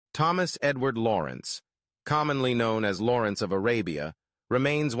Thomas Edward Lawrence, commonly known as Lawrence of Arabia,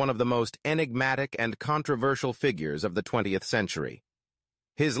 remains one of the most enigmatic and controversial figures of the 20th century.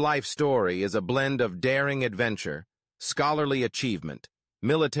 His life story is a blend of daring adventure, scholarly achievement,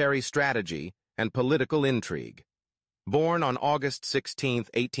 military strategy, and political intrigue. Born on August 16,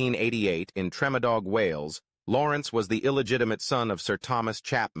 1888 in Tremedog, Wales, Lawrence was the illegitimate son of Sir Thomas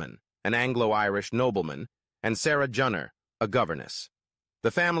Chapman, an Anglo-Irish nobleman, and Sarah Junner, a governess.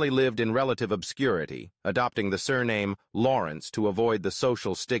 The family lived in relative obscurity, adopting the surname Lawrence to avoid the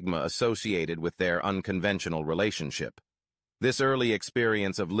social stigma associated with their unconventional relationship. This early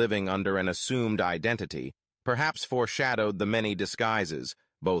experience of living under an assumed identity perhaps foreshadowed the many disguises,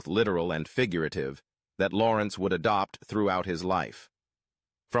 both literal and figurative, that Lawrence would adopt throughout his life.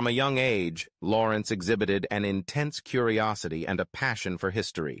 From a young age, Lawrence exhibited an intense curiosity and a passion for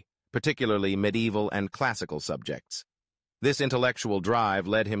history, particularly medieval and classical subjects. This intellectual drive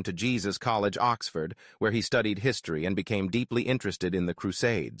led him to Jesus College, Oxford, where he studied history and became deeply interested in the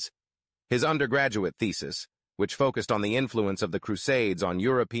Crusades. His undergraduate thesis, which focused on the influence of the Crusades on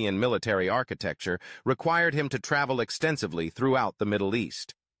European military architecture, required him to travel extensively throughout the Middle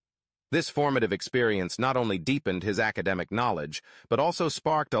East. This formative experience not only deepened his academic knowledge, but also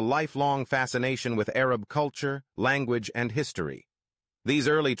sparked a lifelong fascination with Arab culture, language, and history. These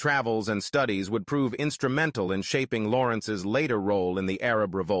early travels and studies would prove instrumental in shaping Lawrence's later role in the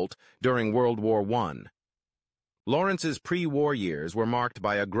Arab Revolt during World War I. Lawrence's pre-war years were marked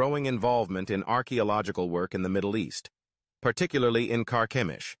by a growing involvement in archaeological work in the Middle East, particularly in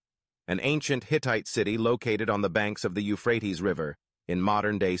Carchemish, an ancient Hittite city located on the banks of the Euphrates River in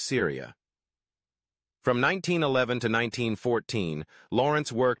modern-day Syria. From 1911 to 1914,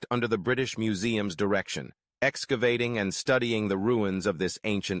 Lawrence worked under the British Museum's direction, excavating and studying the ruins of this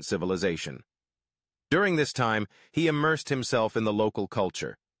ancient civilization. During this time, he immersed himself in the local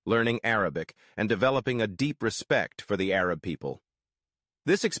culture, learning Arabic and developing a deep respect for the Arab people.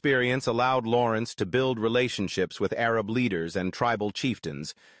 This experience allowed Lawrence to build relationships with Arab leaders and tribal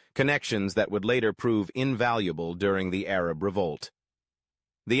chieftains, connections that would later prove invaluable during the Arab Revolt.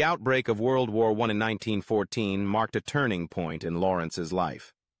 The outbreak of World War I in 1914 marked a turning point in Lawrence's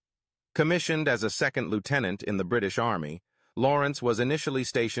life. Commissioned as a second lieutenant in the British Army, Lawrence was initially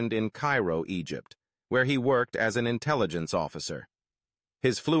stationed in Cairo, Egypt, where he worked as an intelligence officer.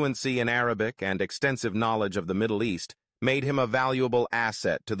 His fluency in Arabic and extensive knowledge of the Middle East made him a valuable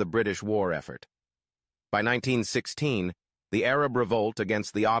asset to the British war effort. By 1916, the Arab Revolt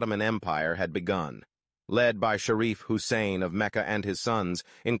against the Ottoman Empire had begun, led by Sharif Hussein of Mecca and his sons,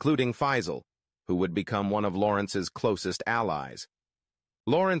 including Faisal, who would become one of Lawrence's closest allies.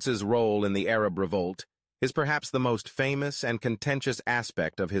 Lawrence's role in the Arab Revolt is perhaps the most famous and contentious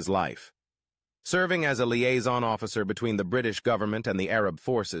aspect of his life. Serving as a liaison officer between the British government and the Arab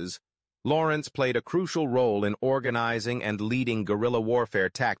forces, Lawrence played a crucial role in organizing and leading guerrilla warfare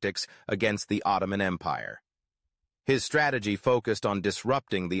tactics against the Ottoman Empire. His strategy focused on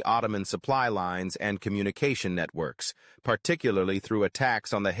disrupting the Ottoman supply lines and communication networks, particularly through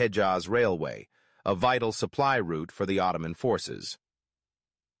attacks on the Hejaz Railway, a vital supply route for the Ottoman forces.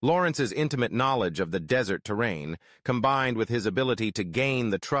 Lawrence's intimate knowledge of the desert terrain, combined with his ability to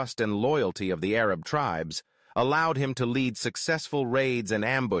gain the trust and loyalty of the Arab tribes, allowed him to lead successful raids and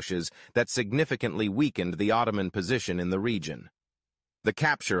ambushes that significantly weakened the Ottoman position in the region. The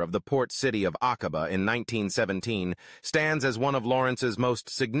capture of the port city of Aqaba in 1917 stands as one of Lawrence's most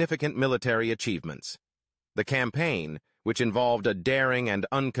significant military achievements. The campaign, which involved a daring and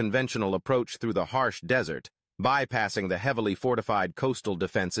unconventional approach through the harsh desert, bypassing the heavily fortified coastal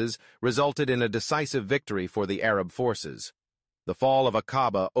defenses, resulted in a decisive victory for the Arab forces. The fall of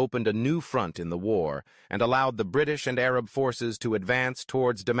Aqaba opened a new front in the war and allowed the British and Arab forces to advance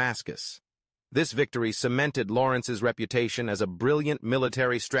towards Damascus. This victory cemented Lawrence's reputation as a brilliant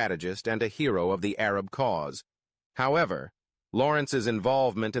military strategist and a hero of the Arab cause. However, Lawrence's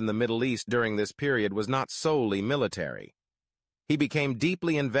involvement in the Middle East during this period was not solely military. He became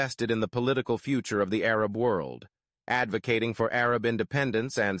deeply invested in the political future of the Arab world, advocating for Arab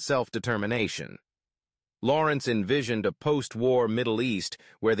independence and self-determination. Lawrence envisioned a post-war Middle East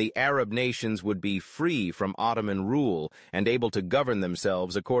where the Arab nations would be free from Ottoman rule and able to govern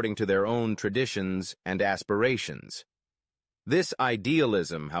themselves according to their own traditions and aspirations. This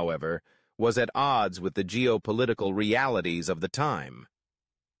idealism, however, was at odds with the geopolitical realities of the time.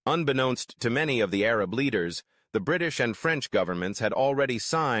 Unbeknownst to many of the Arab leaders, the British and French governments had already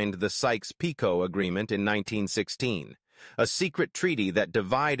signed the Sykes-Picot Agreement in 1916, a secret treaty that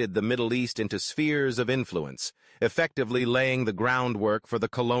divided the Middle East into spheres of influence, effectively laying the groundwork for the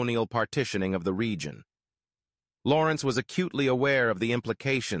colonial partitioning of the region. Lawrence was acutely aware of the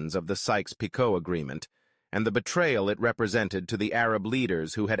implications of the Sykes-Picot Agreement and the betrayal it represented to the Arab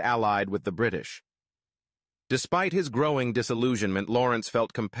leaders who had allied with the British. Despite his growing disillusionment, Lawrence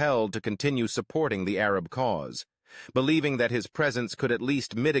felt compelled to continue supporting the Arab cause, believing that his presence could at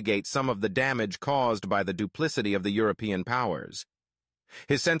least mitigate some of the damage caused by the duplicity of the European powers.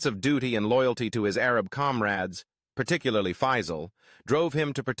 His sense of duty and loyalty to his Arab comrades, particularly Faisal, drove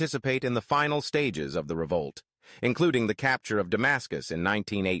him to participate in the final stages of the revolt, including the capture of Damascus in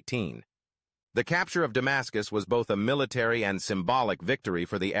 1918. The capture of Damascus was both a military and symbolic victory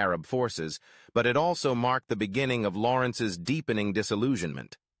for the Arab forces, but it also marked the beginning of Lawrence's deepening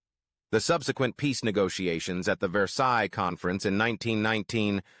disillusionment. The subsequent peace negotiations at the Versailles Conference in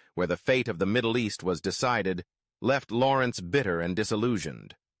 1919, where the fate of the Middle East was decided, left Lawrence bitter and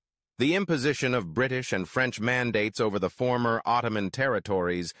disillusioned. The imposition of British and French mandates over the former Ottoman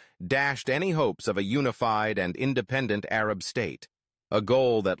territories dashed any hopes of a unified and independent Arab state, a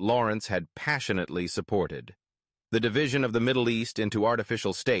goal that Lawrence had passionately supported. The division of the Middle East into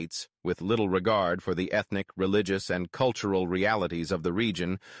artificial states, with little regard for the ethnic, religious, and cultural realities of the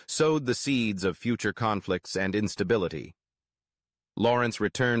region, sowed the seeds of future conflicts and instability. Lawrence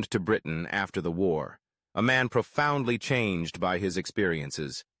returned to Britain after the war, a man profoundly changed by his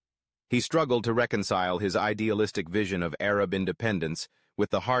experiences. He struggled to reconcile his idealistic vision of Arab independence with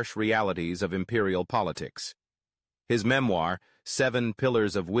the harsh realities of imperial politics. His memoir, 7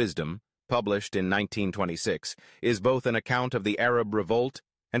 Pillars of Wisdom, published in 1926, is both an account of the Arab Revolt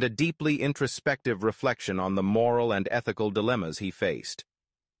and a deeply introspective reflection on the moral and ethical dilemmas he faced.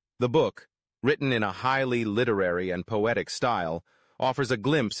 The book, written in a highly literary and poetic style, offers a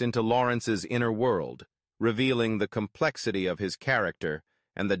glimpse into Lawrence's inner world, revealing the complexity of his character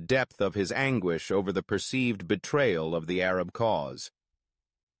and the depth of his anguish over the perceived betrayal of the Arab cause.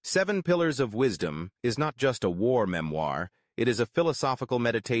 7 Pillars of Wisdom is not just a war memoir, it is a philosophical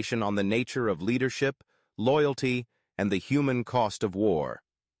meditation on the nature of leadership, loyalty, and the human cost of war.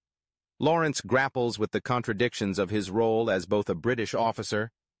 Lawrence grapples with the contradictions of his role as both a British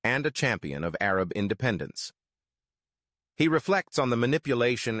officer and a champion of Arab independence. He reflects on the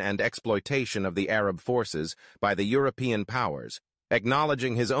manipulation and exploitation of the Arab forces by the European powers,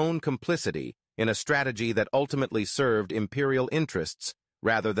 acknowledging his own complicity in a strategy that ultimately served imperial interests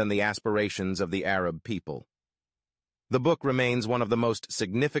rather than the aspirations of the Arab people. The book remains one of the most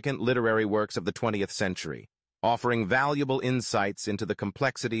significant literary works of the 20th century, offering valuable insights into the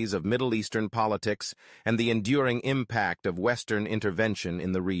complexities of Middle Eastern politics and the enduring impact of Western intervention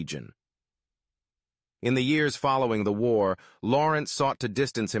in the region. In the years following the war, Lawrence sought to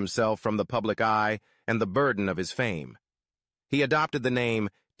distance himself from the public eye and the burden of his fame. He adopted the name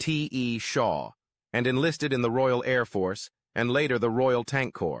T.E. Shaw and enlisted in the Royal Air Force and later the Royal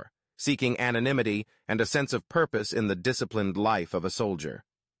Tank Corps, seeking anonymity and a sense of purpose in the disciplined life of a soldier.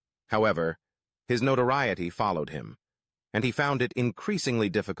 However, his notoriety followed him, and he found it increasingly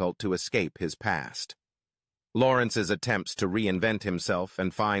difficult to escape his past. Lawrence's attempts to reinvent himself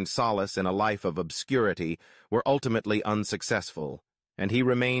and find solace in a life of obscurity were ultimately unsuccessful, and he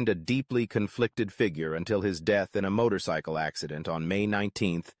remained a deeply conflicted figure until his death in a motorcycle accident on May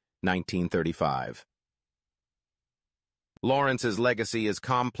 19, 1935. Lawrence's legacy is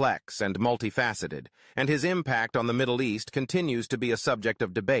complex and multifaceted, and his impact on the Middle East continues to be a subject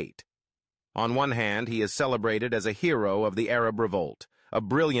of debate. On one hand, he is celebrated as a hero of the Arab Revolt, a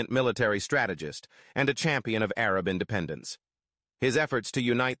brilliant military strategist, and a champion of Arab independence. His efforts to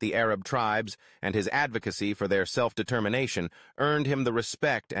unite the Arab tribes and his advocacy for their self-determination earned him the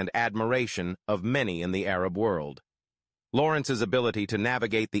respect and admiration of many in the Arab world. Lawrence's ability to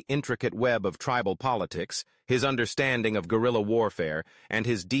navigate the intricate web of tribal politics, his understanding of guerrilla warfare, and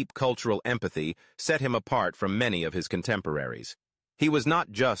his deep cultural empathy set him apart from many of his contemporaries. He was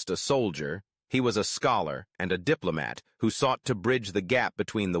not just a soldier, he was a scholar and a diplomat who sought to bridge the gap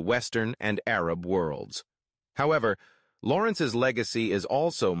between the Western and Arab worlds. However, Lawrence's legacy is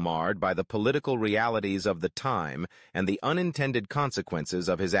also marred by the political realities of the time and the unintended consequences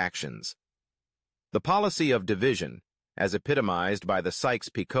of his actions. The policy of division, as epitomized by the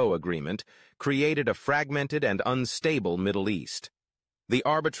Sykes-Picot Agreement, created a fragmented and unstable Middle East. The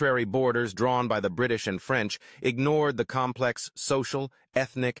arbitrary borders drawn by the British and French ignored the complex social,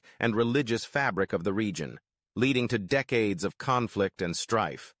 ethnic, and religious fabric of the region, leading to decades of conflict and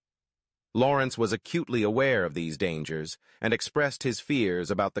strife. Lawrence was acutely aware of these dangers and expressed his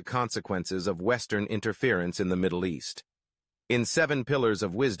fears about the consequences of Western interference in the Middle East. In 7 Pillars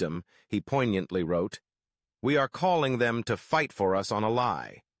of Wisdom, he poignantly wrote, "We are calling them to fight for us on a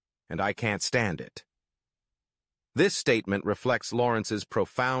lie, and I can't stand it." This statement reflects Lawrence's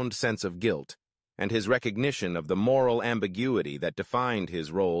profound sense of guilt and his recognition of the moral ambiguity that defined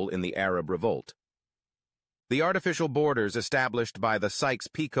his role in the Arab Revolt. The artificial borders established by the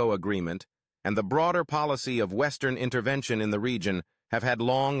Sykes-Picot Agreement and the broader policy of Western intervention in the region have had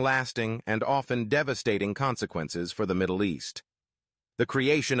long-lasting and often devastating consequences for the Middle East. The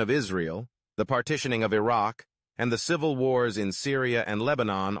creation of Israel, the partitioning of Iraq, and the civil wars in Syria and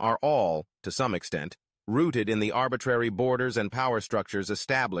Lebanon are all, to some extent, rooted in the arbitrary borders and power structures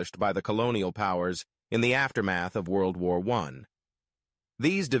established by the colonial powers in the aftermath of World War I.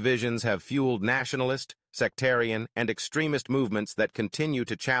 These divisions have fueled nationalist, sectarian, and extremist movements that continue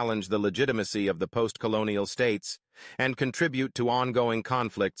to challenge the legitimacy of the post-colonial states and contribute to ongoing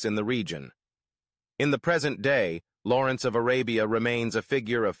conflicts in the region. In the present day, Lawrence of Arabia remains a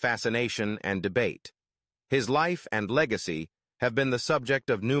figure of fascination and debate. His life and legacy have been the subject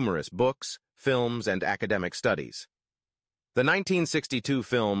of numerous books, films, and academic studies. The 1962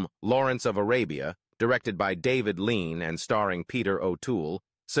 film Lawrence of Arabia, directed by David Lean and starring Peter O'Toole,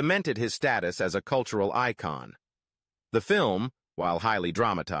 cemented his status as a cultural icon. The film, while highly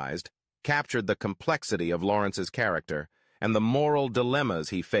dramatized, captured the complexity of Lawrence's character and the moral dilemmas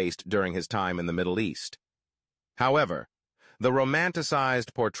he faced during his time in the Middle East. However, the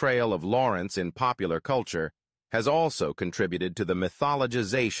romanticized portrayal of Lawrence in popular culture has also contributed to the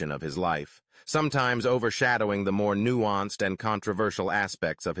mythologization of his life, sometimes overshadowing the more nuanced and controversial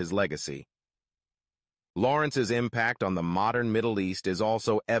aspects of his legacy. Lawrence's impact on the modern Middle East is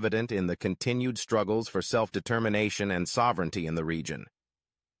also evident in the continued struggles for self-determination and sovereignty in the region.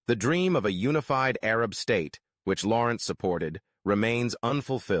 The dream of a unified Arab state, which Lawrence supported, remains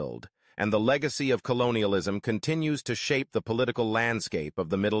unfulfilled, and the legacy of colonialism continues to shape the political landscape of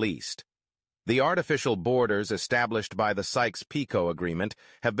the Middle East. The artificial borders established by the Sykes-Picot Agreement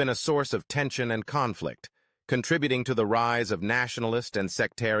have been a source of tension and conflict, contributing to the rise of nationalist and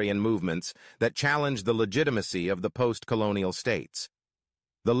sectarian movements that challenge the legitimacy of the post-colonial states.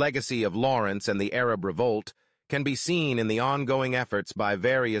 The legacy of Lawrence and the Arab Revolt can be seen in the ongoing efforts by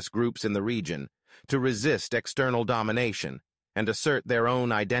various groups in the region to resist external domination and assert their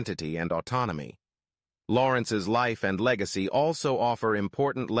own identity and autonomy. Lawrence's life and legacy also offer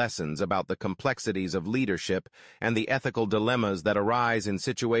important lessons about the complexities of leadership and the ethical dilemmas that arise in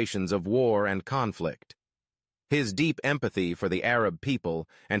situations of war and conflict. His deep empathy for the Arab people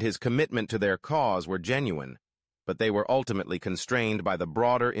and his commitment to their cause were genuine, but they were ultimately constrained by the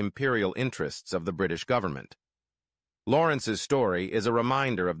broader imperial interests of the British government. Lawrence's story is a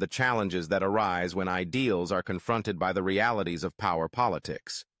reminder of the challenges that arise when ideals are confronted by the realities of power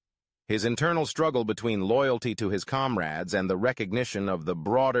politics. His internal struggle between loyalty to his comrades and the recognition of the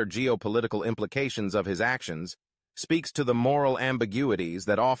broader geopolitical implications of his actions speaks to the moral ambiguities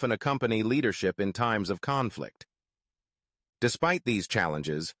that often accompany leadership in times of conflict. Despite these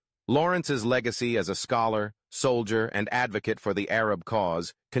challenges, Lawrence's legacy as a scholar, soldier, and advocate for the Arab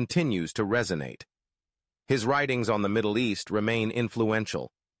cause continues to resonate. His writings on the Middle East remain influential,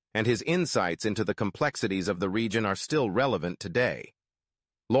 and his insights into the complexities of the region are still relevant today.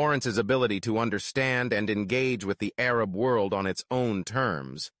 Lawrence's ability to understand and engage with the Arab world on its own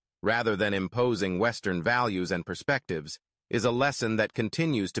terms, rather than imposing Western values and perspectives, is a lesson that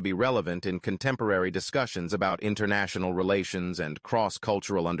continues to be relevant in contemporary discussions about international relations and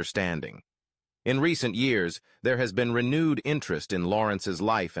cross-cultural understanding. In recent years, there has been renewed interest in Lawrence's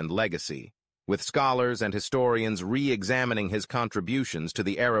life and legacy, with scholars and historians re-examining his contributions to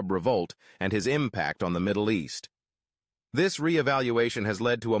the Arab Revolt and his impact on the Middle East. This re-evaluation has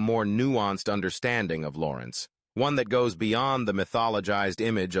led to a more nuanced understanding of Lawrence, one that goes beyond the mythologized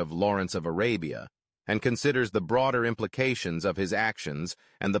image of Lawrence of Arabia and considers the broader implications of his actions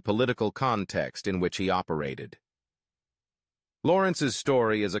and the political context in which he operated. Lawrence's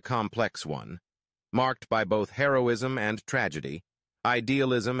story is a complex one, marked by both heroism and tragedy,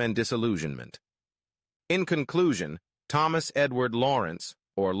 idealism and disillusionment. In conclusion, Thomas Edward Lawrence,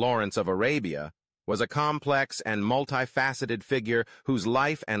 or Lawrence of Arabia, was a complex and multifaceted figure whose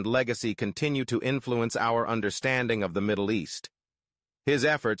life and legacy continue to influence our understanding of the Middle East. His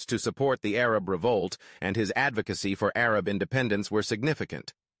efforts to support the Arab Revolt and his advocacy for Arab independence were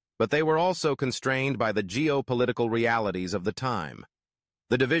significant, but they were also constrained by the geopolitical realities of the time.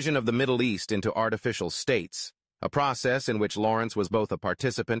 The division of the Middle East into artificial states, a process in which Lawrence was both a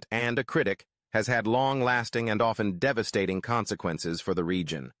participant and a critic, has had long-lasting and often devastating consequences for the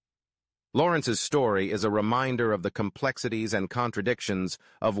region. Lawrence's story is a reminder of the complexities and contradictions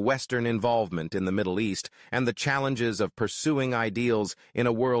of Western involvement in the Middle East and the challenges of pursuing ideals in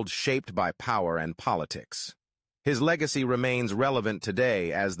a world shaped by power and politics. His legacy remains relevant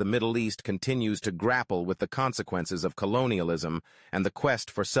today as the Middle East continues to grapple with the consequences of colonialism and the quest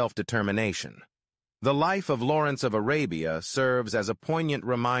for self-determination. The life of Lawrence of Arabia serves as a poignant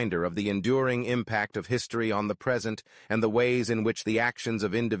reminder of the enduring impact of history on the present and the ways in which the actions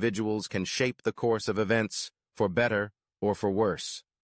of individuals can shape the course of events, for better or for worse.